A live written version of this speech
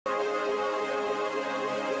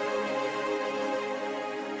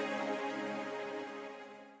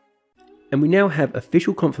And we now have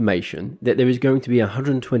official confirmation that there is going to be a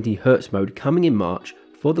 120Hz mode coming in March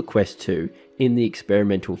for the Quest 2 in the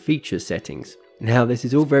experimental features settings. Now this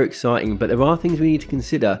is all very exciting, but there are things we need to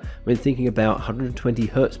consider when thinking about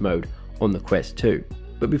 120Hz mode on the Quest 2.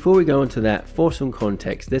 But before we go on to that, for some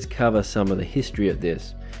context, let's cover some of the history of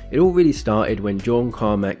this. It all really started when John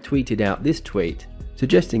Carmack tweeted out this tweet,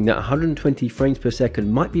 suggesting that 120 frames per second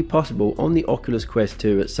might be possible on the Oculus Quest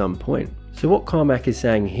 2 at some point. So what Carmack is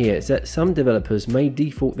saying here is that some developers may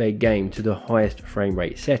default their game to the highest frame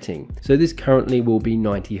rate setting. So this currently will be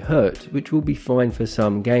 90Hz, which will be fine for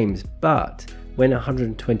some games, but when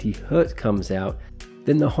 120Hz comes out,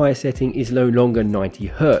 then the higher setting is no longer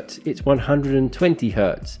 90Hz, it's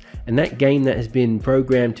 120Hz, and that game that has been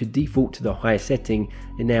programmed to default to the higher setting,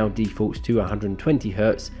 it now defaults to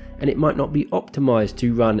 120Hz, and it might not be optimized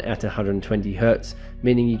to run at 120Hz,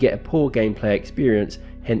 meaning you get a poor gameplay experience,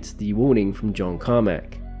 hence the warning from John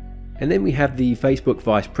Carmack. And then we have the Facebook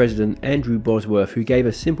Vice President Andrew Bosworth, who gave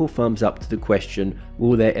a simple thumbs up to the question,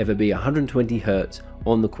 will there ever be 120Hz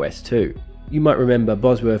on the Quest 2? You might remember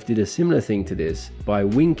Bosworth did a similar thing to this by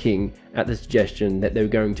winking at the suggestion that they were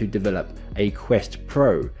going to develop a Quest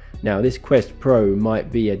Pro. Now this Quest Pro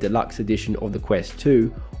might be a deluxe edition of the Quest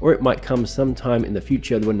 2, or it might come sometime in the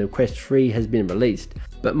future when the Quest 3 has been released.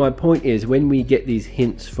 But my point is, when we get these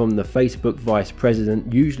hints from the Facebook Vice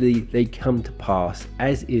President, usually they come to pass,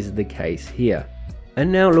 as is the case here.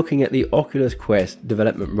 And now looking at the Oculus Quest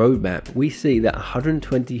development roadmap, we see that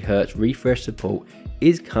 120Hz refresh support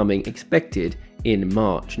is coming expected in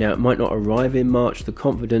March. Now it might not arrive in March, the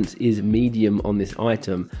confidence is medium on this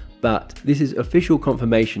item, but this is official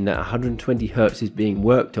confirmation that 120Hz is being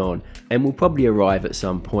worked on and will probably arrive at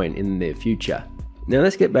some point in the near future. Now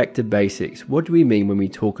let's get back to basics. What do we mean when we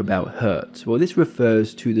talk about Hertz? Well, this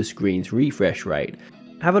refers to the screen's refresh rate.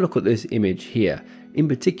 Have a look at this image here. In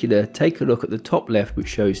particular, take a look at the top left, which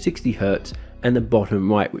shows 60Hz, and the bottom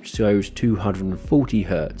right, which shows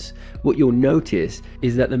 240Hz. What you'll notice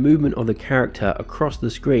is that the movement of the character across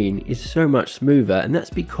the screen is so much smoother, and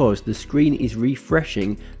that's because the screen is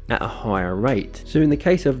refreshing at a higher rate. So in the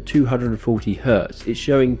case of 240Hz, it's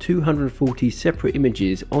showing 240 separate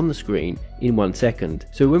images on the screen in 1 second.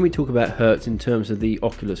 So when we talk about Hertz in terms of the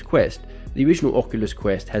Oculus Quest, the original Oculus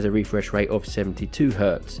Quest has a refresh rate of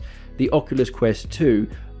 72Hz. The Oculus Quest 2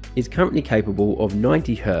 is currently capable of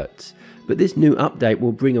 90Hz, but this new update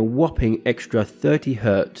will bring a whopping extra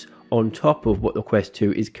 30Hz on top of what the Quest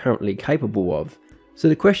 2 is currently capable of. So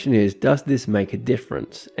the question is, does this make a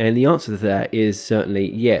difference? And the answer to that is certainly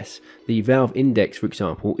yes. The Valve Index, for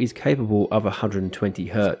example, is capable of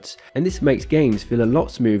 120Hz, and this makes games feel a lot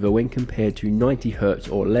smoother when compared to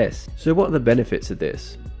 90Hz or less. So what are the benefits of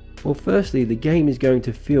this? Well, firstly, the game is going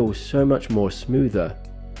to feel so much more smoother.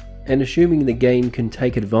 And assuming the game can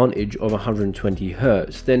take advantage of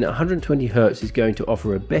 120Hz, then 120Hz is going to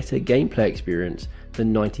offer a better gameplay experience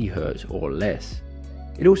than 90Hz or less.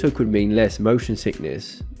 It also could mean less motion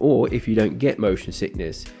sickness, or if you don't get motion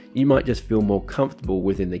sickness, you might just feel more comfortable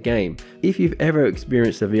within the game. If you've ever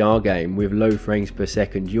experienced a VR game with low frames per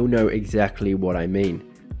second, you'll know exactly what I mean.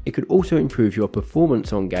 It could also improve your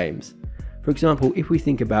performance on games. For example, if we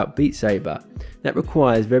think about Beat Saber, that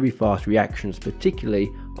requires very fast reactions, particularly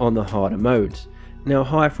on the harder modes. Now,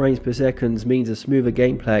 higher frames per second means a smoother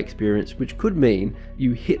gameplay experience, which could mean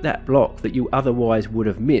you hit that block that you otherwise would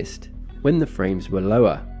have missed when the frames were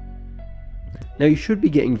lower. Now, you should be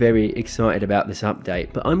getting very excited about this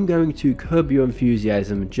update, but I'm going to curb your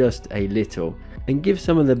enthusiasm just a little and give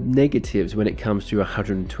some of the negatives when it comes to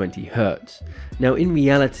 120Hz. Now in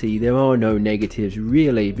reality there are no negatives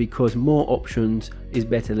really, because more options is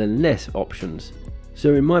better than less options.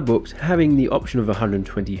 So in my books, having the option of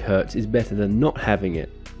 120Hz is better than not having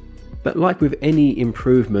it. But like with any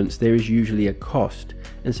improvements, there is usually a cost,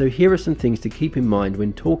 and so here are some things to keep in mind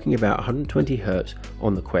when talking about 120Hz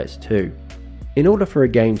on the Quest 2. In order for a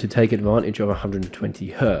game to take advantage of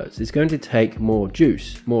 120Hz, it's going to take more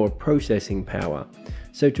juice, more processing power.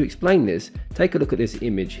 So to explain this, take a look at this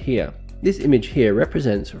image here. This image here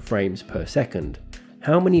represents frames per second.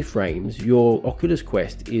 How many frames your Oculus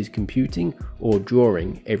Quest is computing or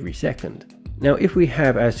drawing every second. Now if we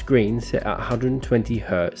have our screen set at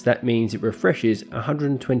 120Hz, that means it refreshes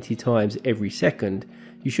 120 times every second.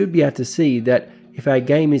 You should be able to see that if our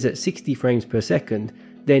game is at 60 frames per second,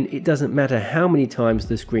 then it doesn't matter how many times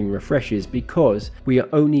the screen refreshes, because we are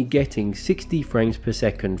only getting 60 frames per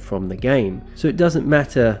second from the game. So it doesn't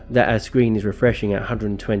matter that our screen is refreshing at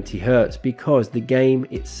 120Hz, because the game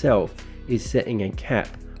itself is setting a cap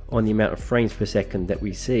on the amount of frames per second that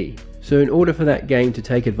we see. So in order for that game to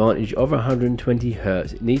take advantage of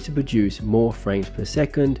 120Hz, it needs to produce more frames per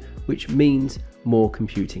second, which means more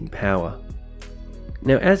computing power.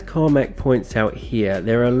 Now, as Carmack points out here,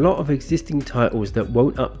 there are a lot of existing titles that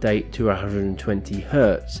won't update to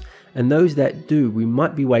 120Hz, and those that do, we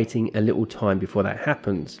might be waiting a little time before that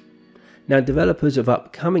happens. Now, developers of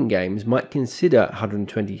upcoming games might consider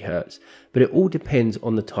 120Hz, but it all depends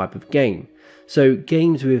on the type of game. So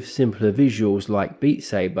games with simpler visuals like Beat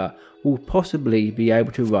Saber will possibly be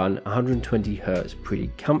able to run 120Hz pretty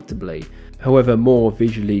comfortably. However, more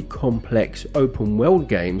visually complex open world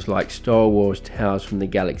games like Star Wars Tales from the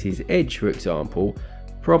Galaxy's Edge, for example,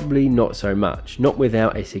 probably not so much, not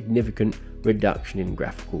without a significant reduction in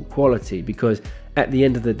graphical quality, because at the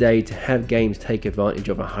end of the day, to have games take advantage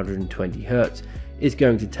of 120Hz is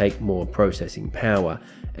going to take more processing power,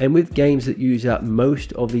 and with games that use up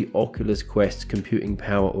most of the Oculus Quest's computing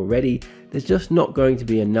power already, there's just not going to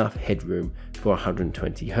be enough headroom for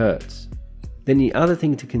 120Hz. Then the other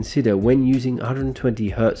thing to consider when using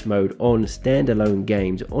 120Hz mode on standalone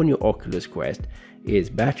games on your Oculus Quest is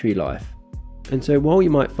battery life. And so while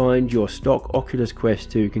you might find your stock Oculus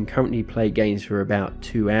Quest 2 can currently play games for about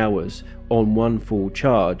 2 hours on one full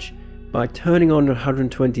charge, by turning on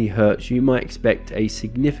 120Hz you might expect a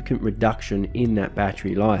significant reduction in that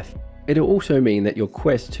battery life. It'll also mean that your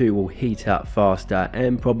Quest 2 will heat up faster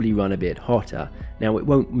and probably run a bit hotter. Now, it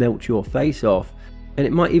won't melt your face off, and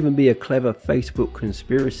it might even be a clever Facebook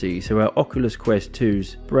conspiracy so our Oculus Quest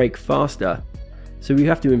 2s break faster. So we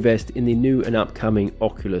have to invest in the new and upcoming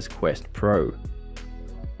Oculus Quest Pro.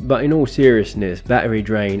 But in all seriousness, battery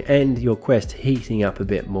drain and your Quest heating up a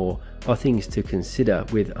bit more are things to consider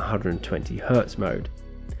with 120Hz mode.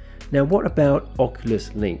 Now, what about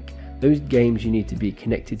Oculus Link, those games you need to be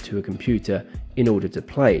connected to a computer in order to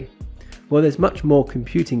play? Well, there's much more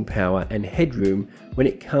computing power and headroom when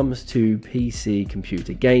it comes to PC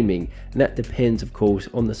computer gaming, and that depends of course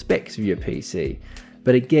on the specs of your PC.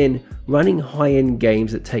 But again, running high-end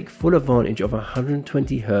games that take full advantage of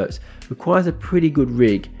 120Hz requires a pretty good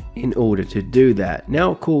rig in order to do that.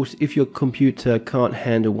 Now, of course, if your computer can't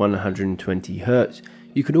handle 120Hz,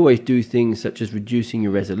 you can always do things such as reducing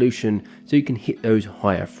your resolution so you can hit those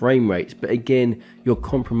higher frame rates, but again, you're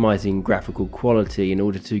compromising graphical quality in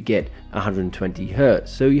order to get 120Hz.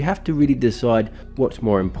 So you have to really decide what's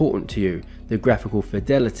more important to you, the graphical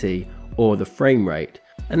fidelity or the frame rate.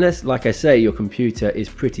 Unless, like I say, your computer is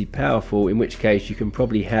pretty powerful, in which case you can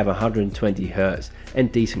probably have 120Hz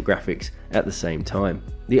and decent graphics at the same time.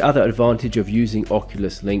 The other advantage of using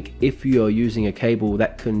Oculus Link, if you are using a cable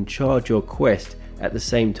that can charge your Quest at the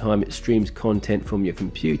same time it streams content from your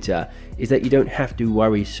computer, is that you don't have to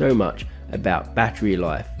worry so much about battery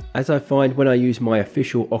life. As I find when I use my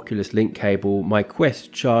official Oculus Link cable, my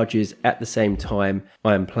Quest charges at the same time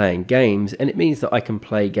I am playing games, and it means that I can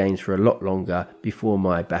play games for a lot longer before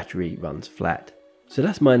my battery runs flat. So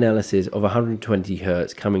that's my analysis of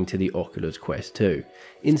 120Hz coming to the Oculus Quest 2.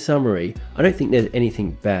 In summary, I don't think there's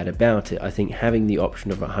anything bad about it. I think having the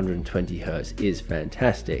option of 120Hz is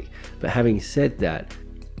fantastic. But having said that,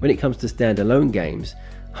 when it comes to standalone games,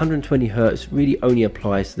 120Hz really only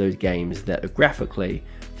applies to those games that are graphically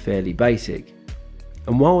fairly basic.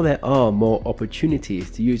 And while there are more opportunities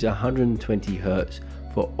to use 120Hz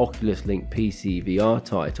for Oculus Link PC VR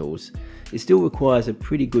titles, it still requires a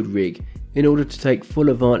pretty good rig in order to take full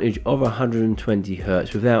advantage of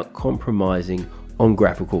 120Hz without compromising on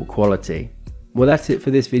graphical quality. Well, that's it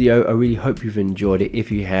for this video. I really hope you've enjoyed it. If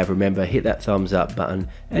you have, remember, hit that thumbs up button,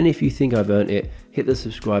 and if you think I've earned it, hit the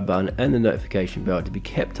subscribe button and the notification bell to be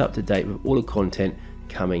kept up to date with all the content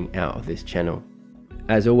coming out of this channel.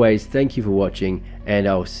 As always, thank you for watching, and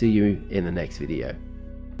I'll see you in the next video.